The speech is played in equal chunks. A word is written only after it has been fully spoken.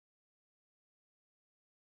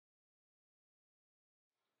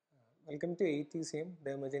Welcome to AETCM,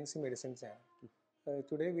 the Emergency Medicine channel.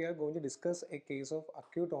 Today we are going to discuss a case of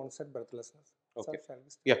acute onset breathlessness. Okay. Sir, shall we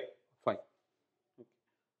start? Yeah, fine.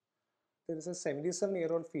 There is a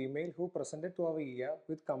 77-year-old female who presented to our ER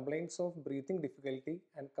with complaints of breathing difficulty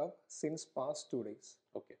and cough since past 2 days.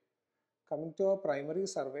 Okay. Coming to our primary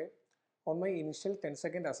survey, on my initial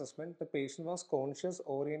 10-second assessment, the patient was conscious,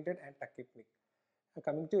 oriented and tachypneic.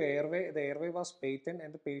 Coming to airway, the airway was patent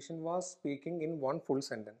and the patient was speaking in one full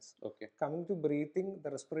sentence. Okay. Coming to breathing,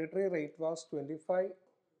 the respiratory rate was 25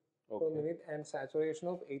 per minute and saturation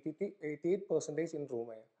of 88% in room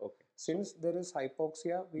air. Okay. Since there is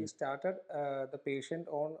hypoxia, we started the patient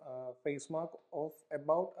on face mask of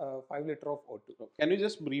about 5 liter of O2. Can you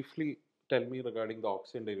just briefly tell me regarding the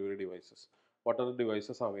oxygen delivery devices? What are the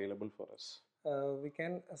devices available for us? We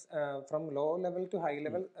can, from low level to high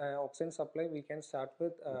level oxygen supply, we can start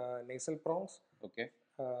with nasal prongs. Okay.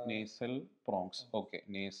 Nasal prongs. Okay.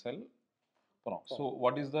 Nasal prongs. So,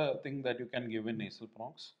 what is the thing that you can give in nasal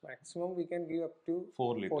prongs? Maximum we can give up to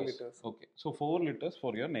 4 liters. 4 liters. Okay. So, 4 liters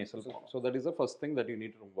for your nasal prongs. So, that is the first thing that you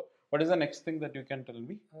need to remember. What is the next thing that you can tell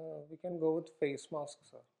me? We can go with face mask,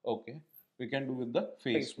 sir. Okay. We can do with the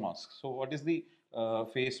face mask. So, what is the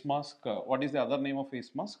face mask? What is the other name of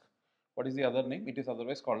face mask? What is the other name? It is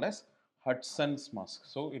otherwise called as Hudson's mask.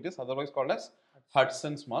 So, it is otherwise called as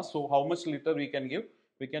Hudson's mask. So, how much liter we can give?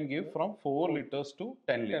 We can give from 4 liters to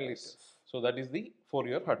 10 liters. So, that is the for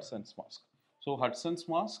your Hudson's mask. So, Hudson's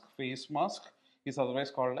mask, face mask is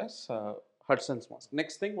otherwise called as Hudson's mask.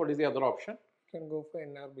 Next thing, what is the other option? Can go for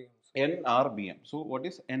NRBM. NRBM. So, what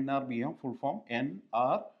is NRBM? Full form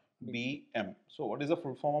NRBM. So, what is the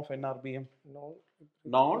full form of NRBM?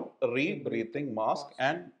 Non-rebreathing mask.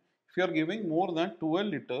 And if you are giving more than 12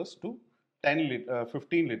 liters to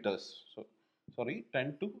 15 liters, so sorry,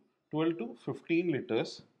 10 to 12 to 15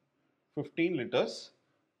 liters,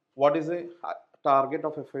 what is the target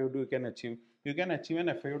of FiO2 you can achieve? You can achieve an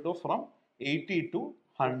FiO2 from 80 to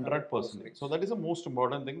 100%. So that is the most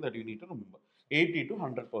important thing that you need to remember. 80 to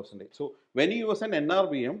 100%. So when you use an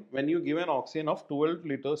NRBM, when you give an oxygen of 12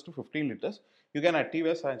 liters to 15 liters, you can achieve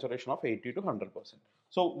a saturation of 80 to 100%.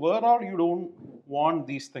 So where are you don't want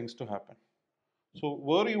these things to happen? So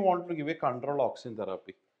where you want to give a control oxygen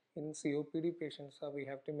therapy? In COPD patients, we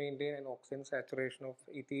have to maintain an oxygen saturation of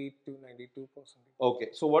 88 to 92%.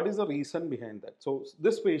 Okay, so what is the reason behind that? So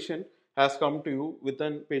this patient has come to you with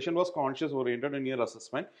an patient was conscious oriented in your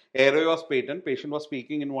assessment, airway was patent, patient was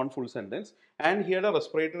speaking in one full sentence, and he had a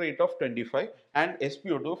respiratory rate of 25 and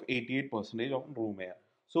SpO2 of 88% of room air.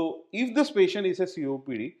 So if this patient is a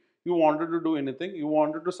COPD, you wanted to do anything, you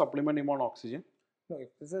wanted to supplement him on oxygen? No, if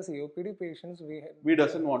this is a COPD patients, we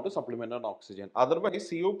doesn't want to supplement on oxygen. Otherwise,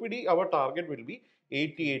 COPD, our target will be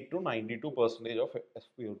 88 to 92% of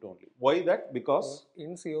SpO2 only. Why that? Because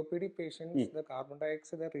in COPD patients, the carbon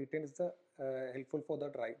dioxide that retained is the helpful for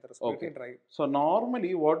the respiratory drive. So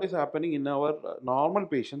normally, what is happening in our normal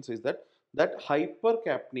patients is that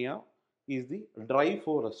hypercapnia is the drive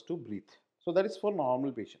for us to breathe. So that is for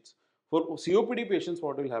normal patients. For COPD patients,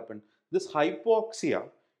 what will happen? This hypoxia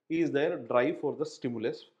is their drive for the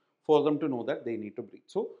stimulus for them to know that they need to breathe.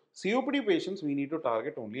 So COPD patients, we need to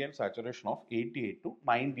target only a saturation of 88 to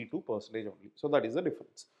 92% only. So that is the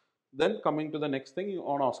difference. Then coming to the next thing,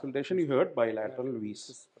 on auscultation, you heard bilateral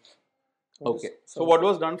wheeze. Okay. So what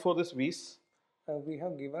was done for this wheeze? We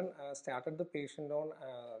have given started the patient on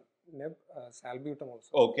salbutamol.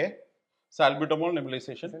 Okay. Salbutamol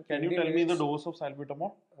nebulization. Can you tell me the dose of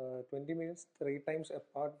salbutamol? 20 minutes, 3 times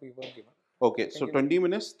apart we were given. Okay, so 20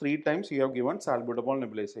 minutes, 3 times you have given salbutamol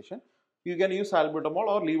nebulization. You can use salbutamol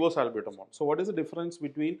or levosalbutamol. So what is the difference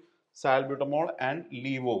between salbutamol and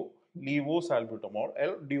levosalbutamol?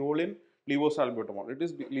 L-diolin levosalbutamol. It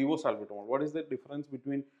is levosalbutamol. What is the difference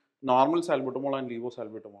between normal salbutamol and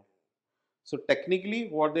levosalbutamol? So technically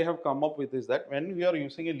what they have come up with is that when we are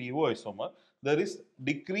using a levoisomer, there is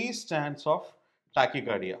decreased chance of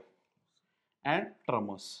tachycardia and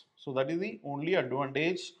tremors. So that is the only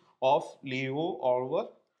advantage of levo over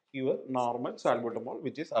your normal salbutamol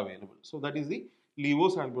which is available. So that is the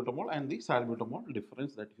levosalbutamol and the salbutamol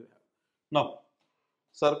difference that you have. Now,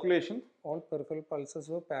 circulation. All peripheral pulses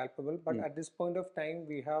were palpable, but at this point of time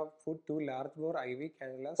we have put 2 large bore IV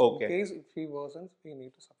cannulas. Okay. In case if he worsens, we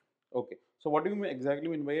need to supplement. Okay. So what do you exactly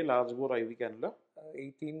mean by a large bore IV cannula?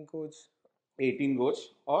 18 gauge. 18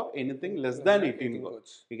 gauge or anything less than 18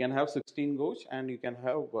 gauge. You can have 16 gauge and you can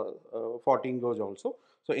have 14 gauge also.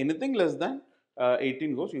 So anything less than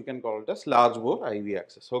 18 gauge, you can call it as large bore IV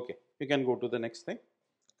access. Okay, you can go to the next thing.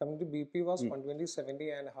 Coming to BP was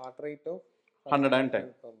 120/70 and heart rate of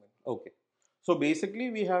 110. Okay, so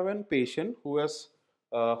basically we have a patient who has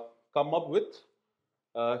come up with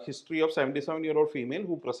history of 77-year-old female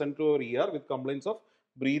who present to our ER with complaints of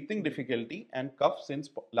breathing difficulty and cough since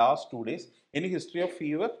last 2 days. Any history of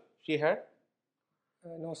fever she had?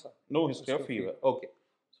 No, sir. No history of fever. Okay.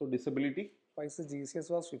 So disability? Twice the GCS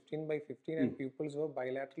was 15/15 and pupils were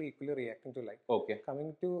bilaterally equally reacting to light. Okay.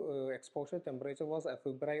 Coming to exposure, temperature was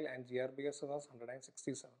febrile and GRBS was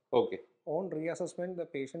 167. Okay. On reassessment, the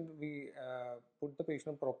patient, we put the patient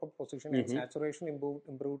in proper position and saturation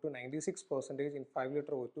improved to 96% in 5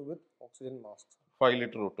 liter O2 with oxygen masks. 5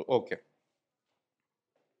 liter O2. Okay.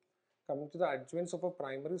 Coming to the adjuvants of a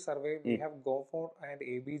primary survey, we have GOFOR and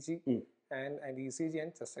ABG and ECG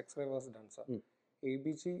and chest X-ray was done, sir.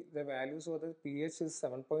 ABG, the values of the pH is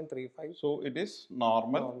 7.35. So it is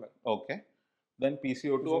normal. Okay. Then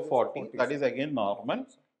PCO2 of 40, that is again normal.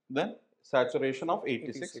 Then saturation of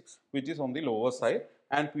 86, which is on the lower side,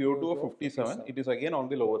 and PO2 of 57, it is again on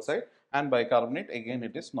the lower side, and bicarbonate again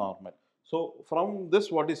it is normal. So from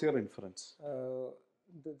this, what is your inference?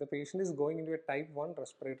 The patient is going into a type 1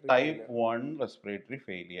 respiratory failure. failure. 1 respiratory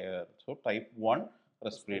failure. So type 1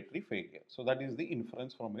 respiratory failure. So that is the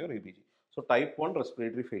inference from your ABG. So type 1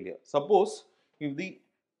 respiratory failure. Suppose if the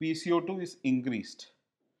PCO2 is increased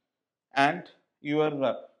and your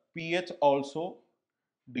pH also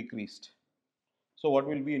decreased. So what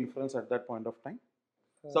will be inference at that point of time?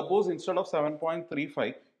 Suppose instead of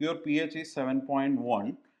 7.35, your pH is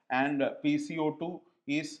 7.1 and PCO2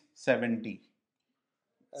 is 70.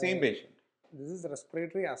 Same patient. This is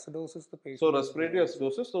respiratory acidosis. The patient. So respiratory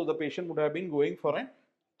acidosis. So the patient would have been going for a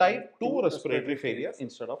type 2 respiratory failure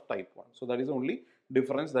instead of type 1. So that is only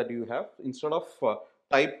difference that you have. Instead of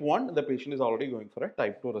type 1, the patient is already going for a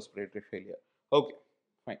type 2 respiratory failure. Okay,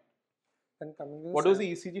 fine. Then coming to what was the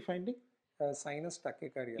ECG finding? Sinus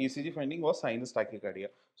tachycardia. ECG finding was sinus tachycardia.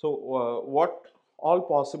 So what all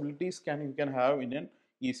possibilities you can have in an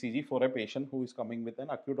ECG for a patient who is coming with an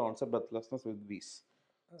acute onset breathlessness with wheeze?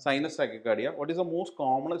 Sinus tachycardia. What is the most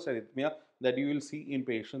commonest arrhythmia that you will see in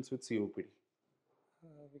patients with COPD?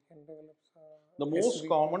 We can develop the most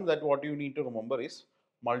common that what you need to remember is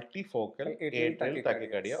multifocal atrial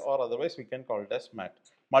tachycardia, or otherwise we can call it as MAT.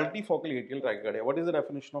 Multifocal atrial tachycardia. What is the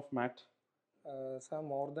definition of MAT? Some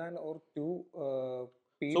more than or two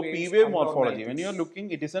P so P wave morphology. When you are looking,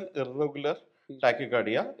 it is an irregular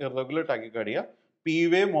tachycardia. Irregular tachycardia. P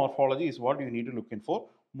wave morphology is what you need to look in for.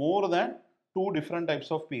 More than 2 different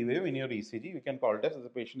types of P wave in your ECG, we can call it as the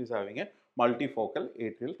patient is having a multifocal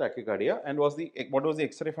atrial tachycardia. And what was the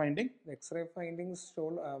X-ray finding? The X-ray findings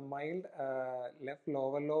showed mild left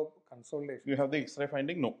lower lobe consolidation. You have the X-ray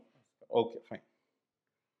finding? No. Okay, fine.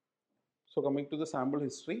 So coming to the sample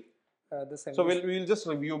history. So we'll just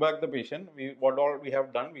review back the patient. What all we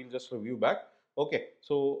have done, we'll just review back. Okay,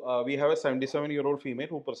 so we have a 77-year-old female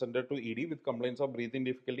who presented to ED with complaints of breathing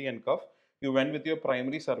difficulty and cough. You went with your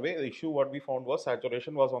primary survey. The issue what we found was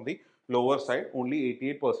saturation was on the lower side, only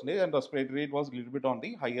 88%, and respiratory rate was a little bit on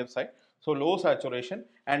the higher side. So low saturation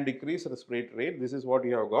and decreased respiratory rate. This is what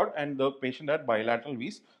you have got, and the patient had bilateral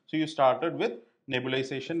wheeze. So you started with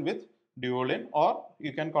nebulization with Duolin, or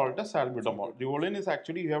you can call it a salbutamol. Duolin is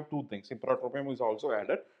actually, you have two things. Ipratropium is also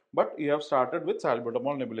added, but you have started with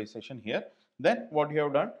salbutamol nebulization here. Then what you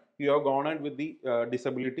have done, you have gone on with the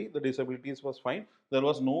disability. The disabilities was fine. There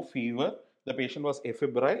was no fever. The patient was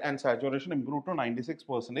afebrile and saturation improved to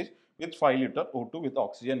 96% with 5 liter O2 with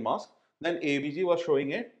oxygen mask. Then ABG was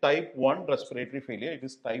showing a type 1 respiratory failure. It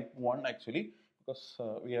is type 1 actually, because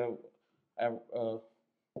we have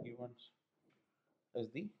given as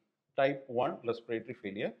the type 1 respiratory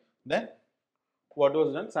failure. Then what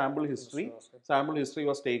was done? Sample history. Sample history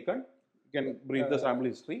was taken. You can brief the sample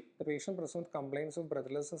history. The patient presented complaints of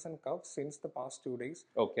breathlessness and cough since the past 2 days.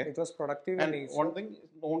 Okay. It was productive and in nature. one thing,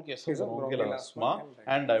 known cases of bronchial asthma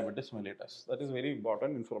and diabetes mellitus. That is very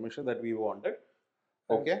important information that we wanted.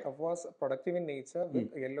 Okay. Cough was productive in nature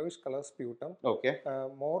with yellowish color sputum. Okay.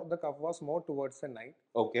 The cough was more towards the night.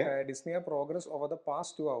 Okay. Dyspnea progressed over the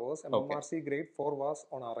past 2 hours. MMRC grade 4 was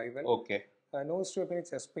on arrival. Okay. No history of any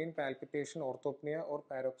chest pain, palpitation, orthopnea, or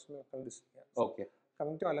paroxysmal dyspnea. Okay.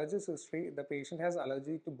 Coming to allergies history, the patient has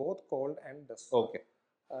allergy to both cold and dust. Okay.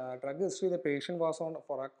 Drug history, the patient was on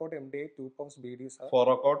Foracort MDI 2 puffs BD, sir.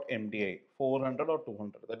 Foracort MDI 400 or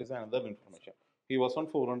 200. That is another information. He was on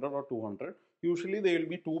 400 or 200. Usually they will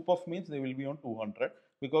be 2 puff means they will be on 200,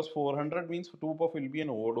 because 400 means 2 puff will be an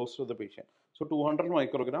overdose to the patient. So 200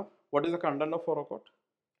 microgram. What is the content of Foracort?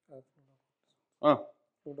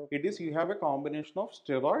 It is, you have a combination of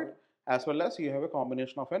steroid as well as you have a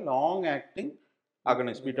combination of a long-acting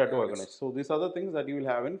agonist, beta-2 agonist. So these are the things that you will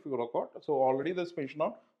have in Foracort. So already this patient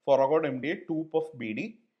on Foracort MDA 2 puff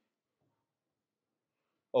BD.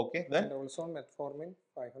 Okay, then And also on metformin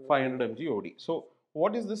 500 500 mg OD. So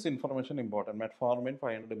what is this information important? Metformin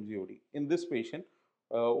 500 mg OD. In this patient,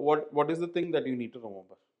 what is the thing that you need to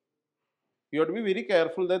remember? You have to be very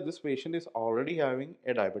careful that this patient is already having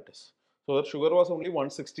a diabetes. So her sugar was only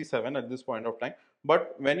 167 at this point of time.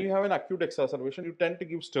 But when you have an acute exacerbation, you tend to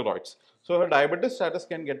give steroids. So her diabetes status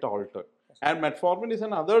can get altered. And metformin is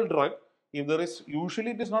another drug. If there is,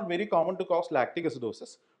 usually it is not very common to cause lactic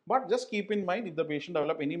acidosis. But just keep in mind, if the patient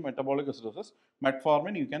develop any metabolic acidosis,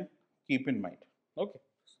 metformin you can keep in mind. Okay.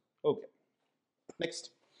 Okay.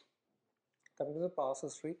 Next. Coming to the past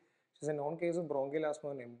history, she's a known case of bronchial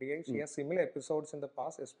asthma and MDI. She has similar episodes in the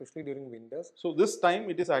past, especially during winters. So this time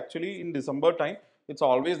it is actually in December time. It's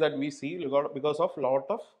always that we see because of lot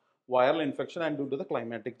of viral infection and due to the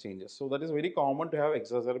climatic changes. So that is very common to have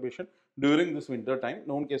exacerbation during this winter time.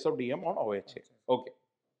 Known case of DM on OHA. Okay.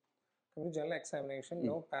 Coming to general examination,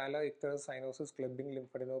 no pallor, icterus, cyanosis, clubbing,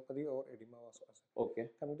 lymphadenopathy or edema was present. Okay.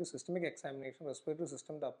 Coming to systemic examination, respiratory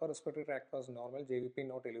system, the upper respiratory tract was normal, JVP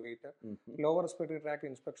not elevated. Lower respiratory tract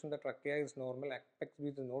inspection, the trachea is normal, apex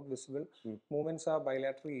beat is not visible. Movements are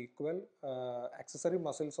bilaterally equal. Accessory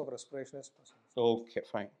muscles of respiration is present. Okay,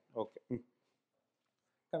 fine. Okay.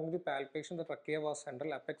 Coming to palpation, the trachea was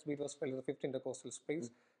central, apex beat was felt in the fifth intercostal space.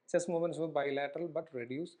 Chest movements were bilateral but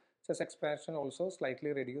reduced. Chest expansion also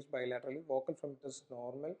slightly reduced bilaterally. Vocal filament is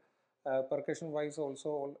normal. Percussion wise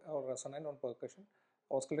also or resonant on percussion.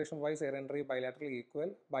 Auscultation wise air entry bilaterally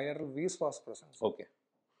equal. Bilateral wheeze was present. Okay.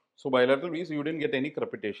 So bilateral wheeze, you didn't get any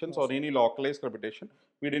crepitations or any localized crepitation.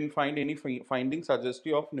 We didn't find any findings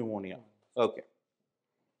suggestive of pneumonia. Okay.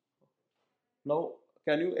 Now,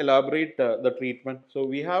 can you elaborate the treatment? So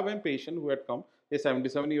we have a patient who had come, a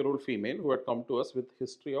 77-year-old female who had come to us with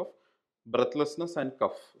history of breathlessness and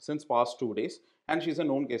cough since past 2 days, and she's a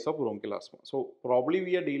known case of bronchial asthma. So probably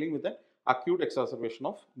we are dealing with an acute exacerbation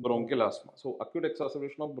of bronchial asthma. So acute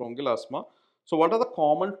exacerbation of bronchial asthma. So what are the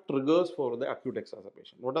common triggers for the acute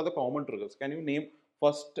exacerbation? What are the common triggers? Can you name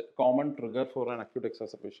first common trigger for an acute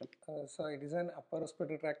exacerbation? So it is an upper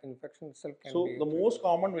respiratory tract infection itself can So be the most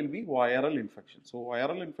common will be viral infection. So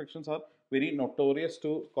viral infections are very notorious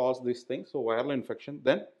to cause this thing. So viral infection,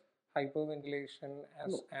 then hyperventilation,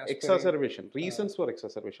 exacerbation. Reasons for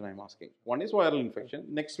exacerbation I am asking. One is viral infection.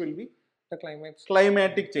 Next will be the climate,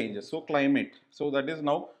 climatic changes. So climate. So that is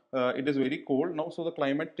now it is very cold now. So the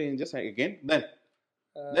climate changes again.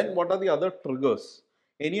 Then what are the other triggers?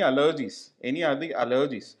 Any allergies? Any other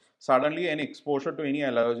allergies? Suddenly any exposure to any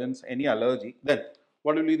allergens, any allergy. Then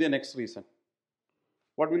what will be the next reason?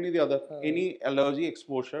 What will be the other? Any allergy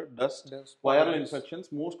exposure, dust, viral infections,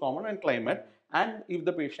 most common, and climate. And if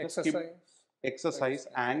the patient has skipped exercise,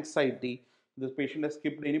 anxiety, the patient has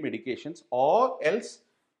skipped any medications, or else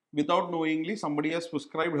without knowingly somebody has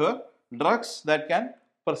prescribed her drugs that can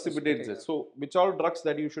precipitate this. So, which all drugs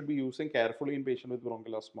that you should be using carefully in patient with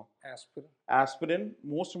bronchial asthma? aspirin. Aspirin,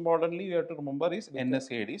 most importantly, you have to remember is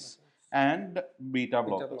NSAIDs and beta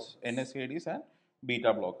blockers. NSAIDs and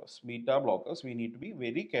beta blockers. Beta blockers, we need to be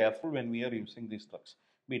very careful when we are using these drugs.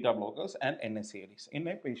 Beta blockers and NSAIDs in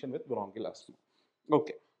a patient with bronchial asthma.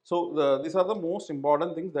 Okay. So these are the most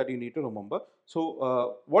important things that you need to remember.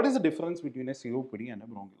 So what is the difference between a COPD and a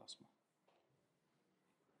bronchial asthma?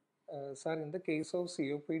 Sir, in the case of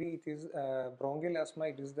COPD, it is bronchial asthma,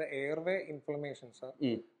 it is the airway inflammation, sir.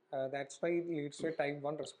 That's why it leads to a type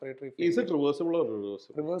 1 respiratory failure. Is it reversible or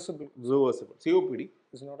irreversible? Reversible. Reversible. COPD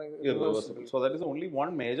is not irreversible. So that is only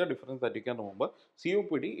one major difference that you can remember.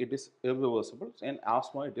 COPD, it is irreversible, and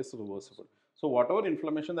asthma, it is reversible. So whatever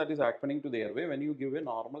inflammation that is happening to the airway, when you give a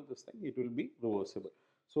normal this thing, it will be reversible.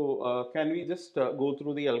 So can we just go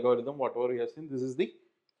through the algorithm, whatever we have seen? This is the,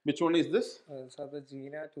 which one is this? So the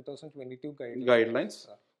GINA 2022 guidelines.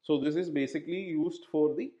 So this is basically used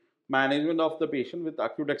for the management of the patient with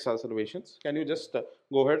acute exacerbations. Can you just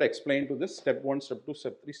go ahead, explain to this step 1, step 2,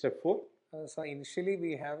 step 3, step 4? So initially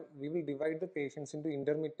we will divide the patients into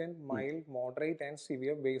intermittent, mild, moderate and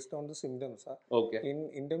severe based on the symptoms. Okay. In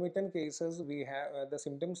intermittent cases, we have the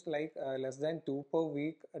symptoms like less than 2 per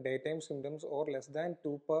week daytime symptoms or less than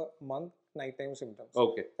 2 per month nighttime symptoms.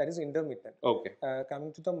 Okay. That is intermittent. Okay.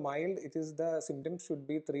 Coming to the mild, it is the symptoms should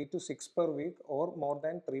be 3 to 6 per week or more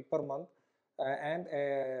than 3 per month. And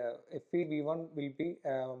FEV1 will be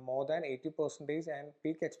more than 80% and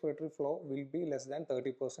peak expiratory flow will be less than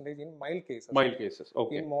 30% in mild cases. Mild cases,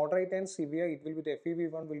 okay. In moderate and severe, it will be the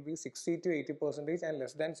FEV1 will be 60 to 80% and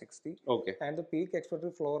less than 60. Okay. And the peak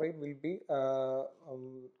expiratory flow rate will be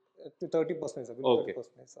to 30%. Okay.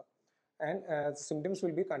 30%. And the symptoms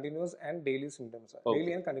will be continuous and daily symptoms. Okay.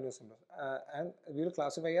 Daily and continuous symptoms. And we will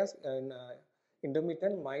classify as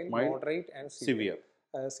intermittent, mild, moderate and severe.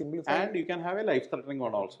 simplify And you can have a life-threatening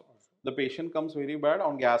one also. The patient comes very bad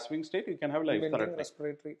on gasping state, you can have impending life-threatening.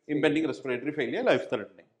 respiratory Impending failure. respiratory failure,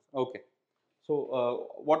 life-threatening. Okay. So,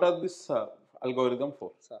 what are this algorithm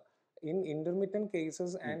for? So, in intermittent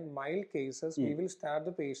cases and mild cases, we will start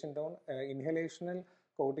the patient on inhalational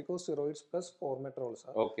corticosteroids plus formoterol.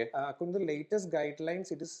 Okay. According to the latest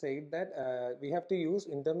guidelines, it is said that we have to use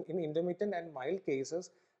in intermittent and mild cases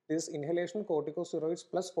this inhalation corticosteroids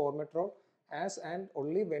plus formoterol as and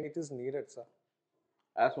only when it is needed, sir.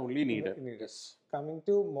 As only needed. Yes. Coming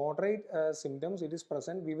to moderate symptoms, it is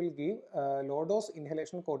present. We will give low dose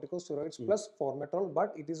inhalation corticosteroids plus formoterol,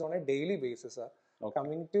 but it is on a daily basis, sir. Okay.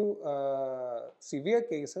 Coming to severe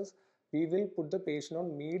cases, we will put the patient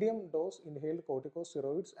on medium dose inhaled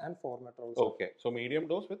corticosteroids and formoterol. Okay, so medium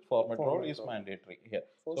dose with formoterol is mandatory here.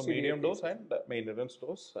 So medium dose and maintenance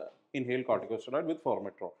dose inhaled corticosteroid with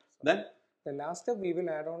formoterol. Then the last step we will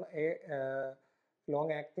add on a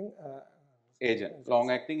long-acting agent,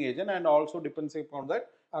 long-acting agent, and also depends upon that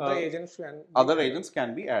other agents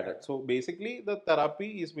can be added. So basically, the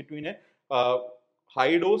therapy is between a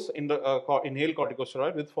high dose in the inhaled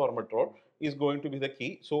corticosteroid with formoterol is going to be the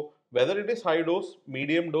key. So whether it is high dose,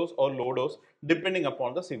 medium dose, or low dose, depending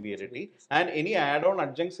upon the severity, and any add-on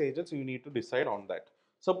adjunct agents, you need to decide on that.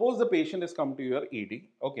 Suppose the patient has come to your ED.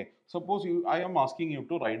 Okay. Suppose I am asking you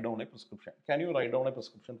to write down a prescription. Can you write down a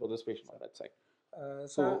prescription for this patient on that side?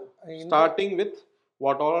 So starting with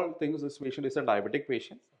what all things, this patient is a diabetic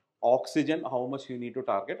patient. Oxygen, how much you need to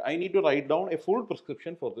target. I need to write down a full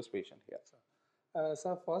prescription for this patient here.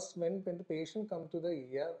 So first, when the patient comes to the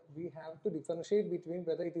ER, we have to differentiate between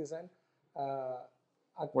whether it is an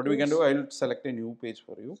what we can do, I will select a new page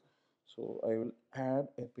for you. So I will add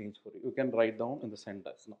a page for you. You can write down in the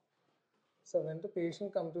center now. So when the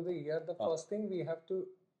patient comes to the ER, the first thing we have to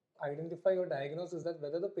identify or diagnose is that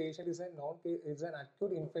whether the patient is an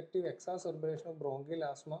acute infective exacerbation of bronchial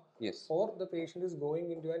asthma, yes, or the patient is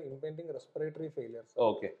going into an impending respiratory failure.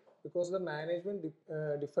 Okay. Because the management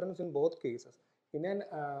difference in both cases. In an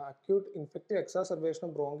acute infective exacerbation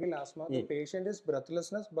of bronchial asthma, the patient is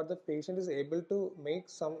breathlessness, but the patient is able to make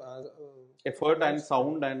some effort and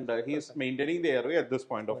sound, and he is maintaining the airway at this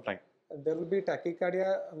point of time. There will be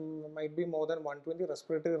tachycardia, might be more than 120,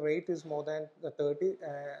 respiratory rate is more than 30,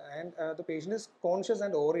 and the patient is conscious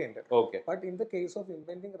and oriented. Okay. But in the case of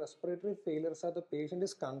impending respiratory failure, sir, the patient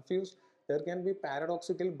is confused. There can be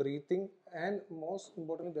paradoxical breathing, and most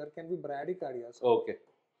importantly, there can be bradycardia. Sir. Okay.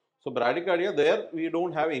 So bradycardia, there we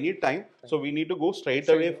don't have any time, so we need to go straight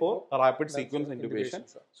away for rapid sequence intubation.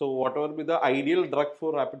 So whatever be the ideal drug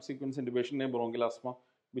for rapid sequence intubation in bronchial asthma,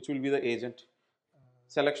 which will be the agent?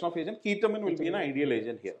 Selection of agent, ketamine will be an ideal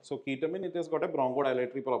agent here. So ketamine, it has got a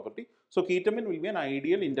bronchodilatory property. So ketamine will be an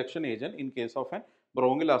ideal induction agent in case of an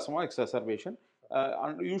bronchial asthma exacerbation.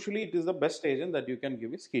 And usually it is the best agent that you can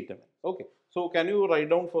give is ketamine. Okay. So can you write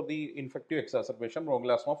down for the infective exacerbation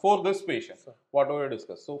bronchial asthma for this patient? Whatever we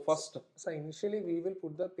discussed. So first. So initially we will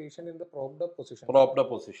put the patient in the propped up position. Propped up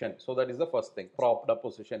position. So that is the first thing. Propped up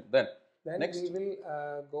position. Then next, we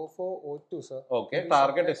will go for O2, sir. Okay,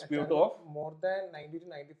 target SpO2 of more than 90 to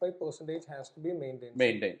 95% has to be maintained.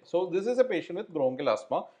 Maintained. So this is a patient with bronchial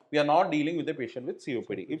asthma. We are not dealing with a patient with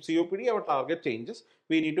COPD. If COPD, our target changes,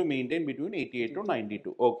 we need to maintain between 88 to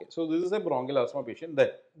 92. Okay, so this is a bronchial asthma patient.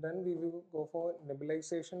 Then we will go for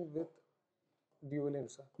nebulization with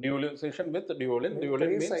duolin, sir. Nebulization with duolin.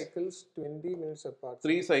 Duolin means 3 cycles, 20 minutes apart.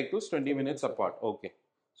 3 cycles, 20 minutes apart. Okay.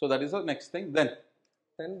 So that is the next thing.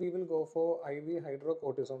 Then we will go for IV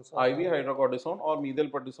hydrocortisone. IV hydrocortisone or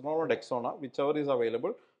methylprednisolone or Dexona, whichever is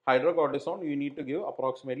available. Hydrocortisone, you need to give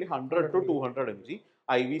approximately 100 to 200 mg.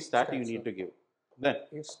 IV stat you need to give. Then,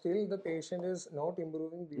 if still the patient is not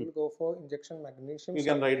improving, we will go for injection magnesium. You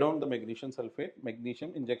can write down the magnesium sulfate,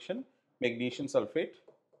 magnesium injection, magnesium sulfate.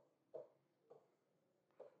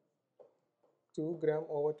 2 gram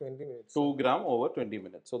over 20 minutes. 2 gram over 20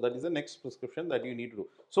 minutes. So that is the next prescription that you need to do.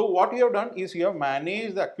 So what you have done is you have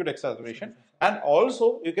managed the acute exacerbation, and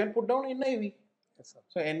also you can put down NIV. Yes, sir.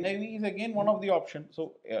 So NIV is again one of the options.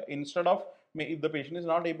 So instead of, if the patient is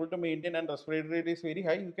not able to maintain and respiratory rate is very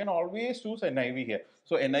high, you can always choose NIV here.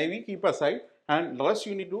 So NIV keep aside, and rest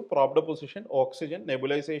you need to propped up position, oxygen,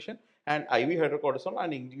 nebulization, and IV hydrocortisone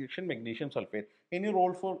and injection magnesium sulfate. Any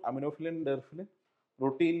role for aminophylline, derphylline?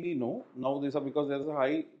 Routinely, no. Now these are because there is a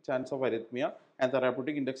high chance of arrhythmia and the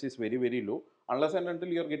therapeutic index is very, very low. Unless and until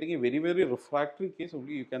you are getting a very, very refractory case,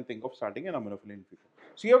 only you can think of starting an aminophylline infusion.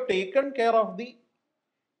 So you have taken care of the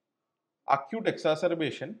acute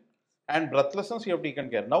exacerbation and breathlessness, you have taken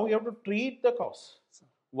care. Now you have to treat the cause.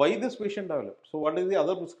 Why this patient developed? So what is the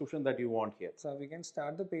other prescription that you want here? So we can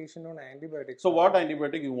start the patient on antibiotics. So what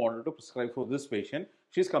antibiotic you wanted to prescribe for this patient?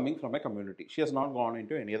 She's coming from a community. She has not gone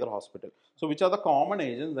into any other hospital. So which are the common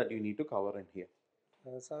agents that you need to cover in here?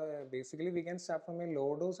 So basically we can start from a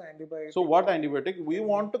low dose antibiotic. So what antibiotic? We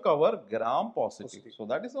want to cover gram positive. So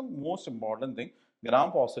that is the most important thing.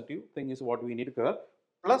 Gram positive thing is what we need to cover,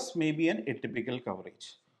 plus maybe an atypical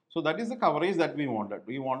coverage. So that is the coverage that we wanted.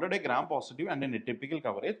 We wanted a gram positive and an atypical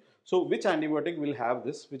coverage. So which antibiotic will have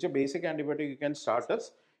this? Which a basic antibiotic you can start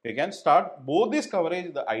as? You can start both this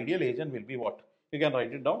coverage. The ideal agent will be what? You can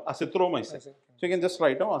write it down, azithromycin. So you can just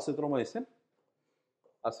write down azithromycin,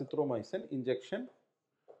 azithromycin injection,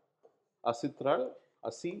 acitral,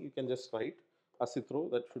 you can just write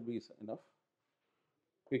acithro, that should be enough.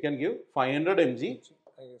 You can give 500 mg,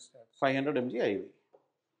 500 mg IV.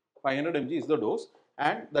 500 mg is the dose,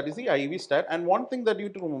 and that is the IV stat. And one thing that you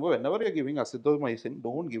need to remember, whenever you are giving azithromycin,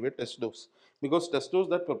 don't give a test dose, because test dose,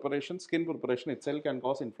 that preparation, skin preparation itself can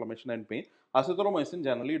cause inflammation and pain. Azithromycin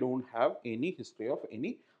generally don't have any history of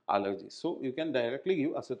any allergies. So you can directly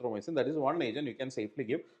give azithromycin. That is one agent you can safely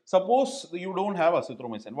give. Suppose you don't have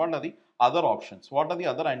azithromycin, what are the other options? What are the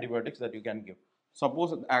other antibiotics that you can give?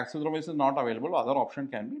 Suppose azithromycin is not available, other option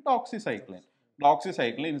can be doxycycline.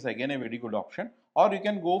 Doxycycline is again a very good option. Or you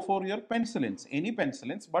can go for your penicillins, any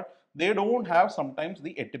penicillins, but they don't have sometimes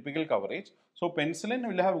the atypical coverage. So penicillin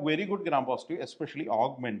will have very good gram positive, especially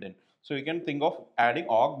augmentin. So you can think of adding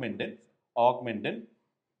augmentin.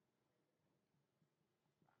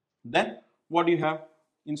 Then what do you have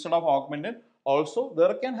instead of augmentin? Also,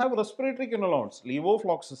 there can have respiratory quinolones,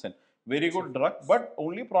 levofloxacin, very good drug, but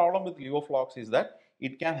only problem with levoflox is that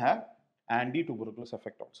it can have anti-tuberculous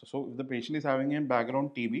effect also. So if the patient is having a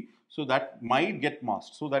background TB, so that might get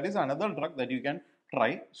masked. So that is another drug that you can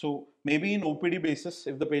try. So maybe in OPD basis,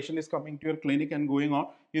 if the patient is coming to your clinic and going on,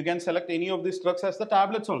 you can select any of these drugs as the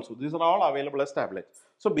tablets also. These are all available as tablets.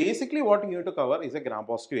 So basically what you need to cover is a gram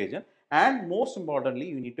positive agent, and most importantly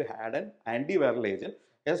you need to add an antiviral agent,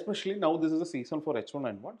 especially now this is the season for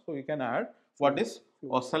H1N1. So you can add what is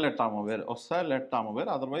oseltamivir,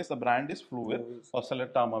 otherwise the brand is Fluir,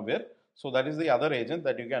 oseltamivir. So that is the other agent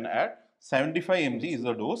that you can add. 75 mg is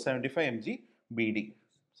the dose, 75 mg BD.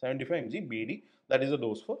 75 mg BD, that is the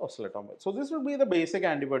dose for oseltamivir. So this will be the basic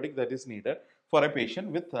antibiotic that is needed for a patient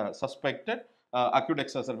with suspected acute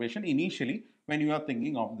exacerbation initially when you are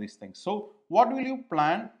thinking of these things. So what will you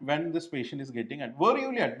plan when this patient is getting and where you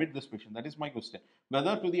will admit this patient? That is my question.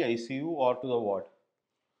 Whether to the ICU or to the ward.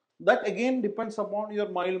 That again depends upon your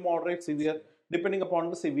mild, moderate, severe, depending upon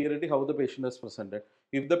the severity, how the patient is presented.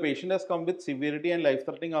 If the patient has come with severity and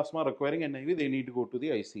life-threatening asthma requiring NIV, they need to go to the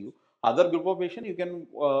ICU. Other group of patient, you can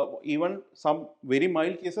even some very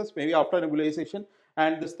mild cases, maybe after nebulization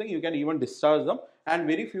and this thing, you can even discharge them. And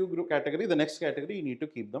very few group category, the next category, you need to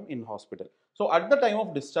keep them in hospital. So at the time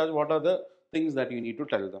of discharge, what are the things that you need to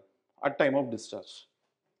tell them at time of discharge?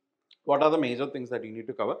 What are the major things that you need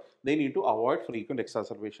to cover? They need to avoid frequent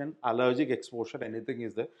exacerbation, allergic exposure, anything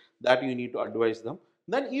is there that you need to advise them.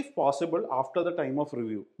 Then if possible, after the time of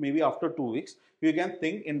review, maybe after 2 weeks, you can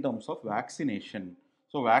think in terms of vaccination.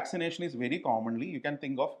 So vaccination is very commonly, you can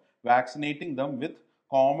think of vaccinating them with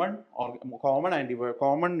common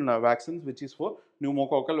vaccines, which is for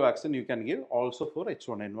pneumococcal vaccine you can give, also for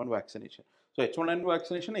H1N1 vaccination. So H1N1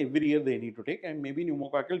 vaccination every year they need to take, and maybe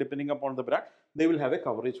pneumococcal depending upon the brand, they will have a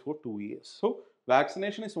coverage for 2 years. So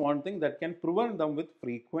vaccination is one thing that can prevent them with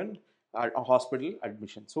frequent hospital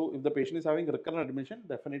admission. So if the patient is having recurrent admission,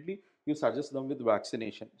 definitely you suggest them with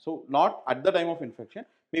vaccination. So not at the time of infection,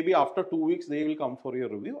 maybe after 2 weeks they will come for your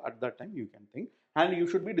review. At that time you can think, and you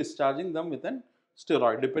should be discharging them with an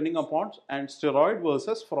steroid depending upon, and steroid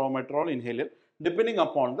versus formoterol inhaler depending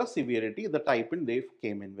upon the severity, the type in they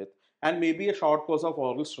came in with, and maybe a short course of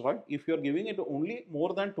oral steroid. If you are giving it only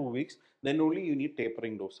more than 2 weeks, then only you need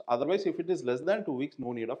tapering dose. Otherwise, if it is less than 2 weeks,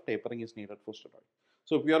 no need of tapering is needed for steroid.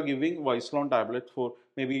 So if you are giving Vislon tablet for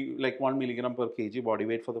maybe like 1 milligram per kg body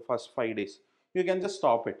weight for the first 5 days, you can just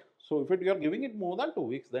stop it. So if you are giving it more than 2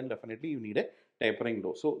 weeks, then definitely you need a tapering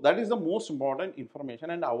dose. So that is the most important information,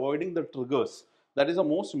 and avoiding the triggers. That is the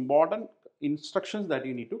most important instructions that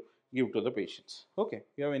you need to give to the patients. Okay,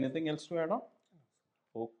 you have anything else to add on?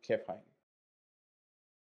 Okay, fine.